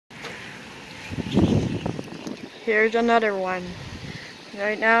Here's another one.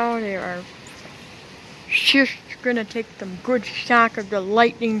 Right now they are just gonna take some good shock of the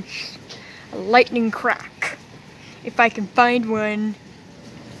lightning crack. If I can find one.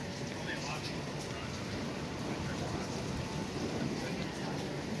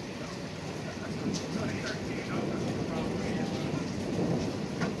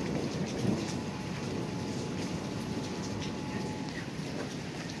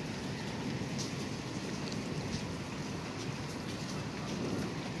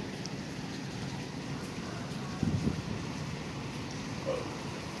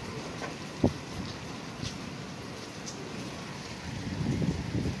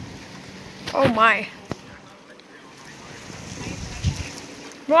 Oh my.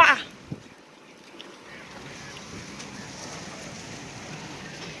 Wah!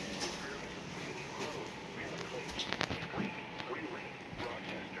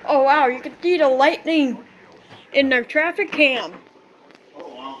 Oh wow, you can see the lightning in their traffic cam.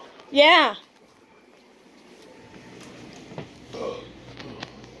 Oh wow. Yeah.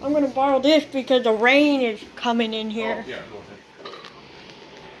 I'm gonna borrow this because the rain is coming in here. Oh, yeah, go ahead.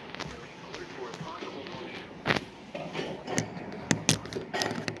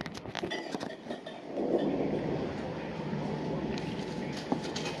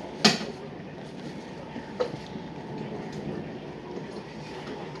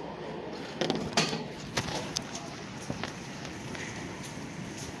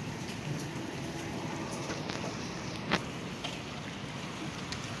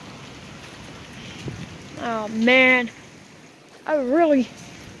 Oh man,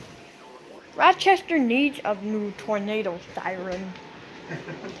 Rochester needs a new tornado siren.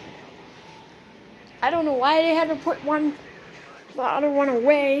 I don't know why they had to put the other one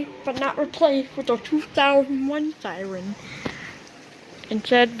away, but not replaced with a 2001 siren.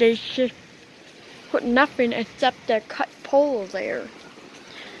 Instead, they just put nothing except that cut pole there.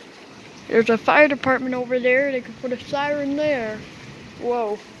 There's a fire department over there, they could put a siren there.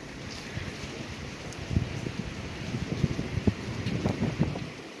 Whoa.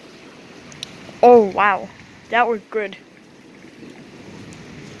 Oh wow, that was good.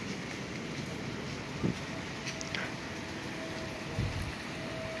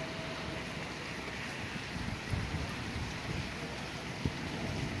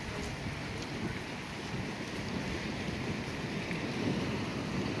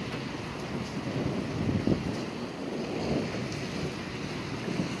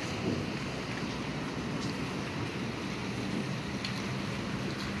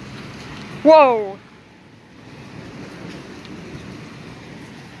 Whoa!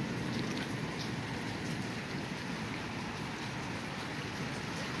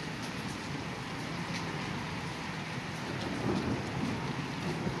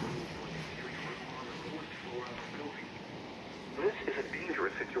 This is a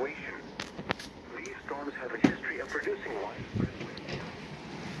dangerous situation. These storms have a history of producing one.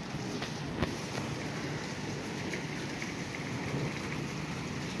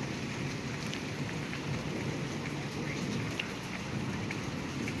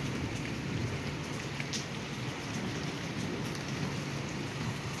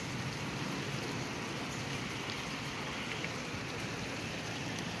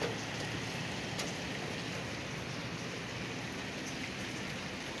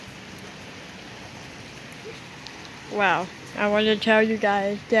 Wow, I wanted to tell you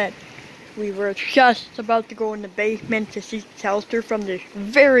guys that we were just about to go in the basement to seek shelter from this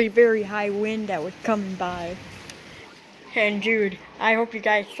very, very high wind that was coming by. And dude, I hope you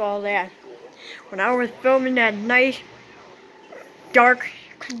guys saw that. When I was filming that nice, dark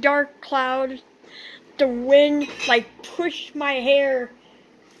cloud, the wind like pushed my hair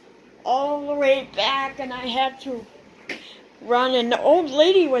all the way back and I had to run, and the old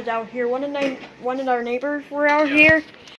lady was out here. One of our neighbors were out here.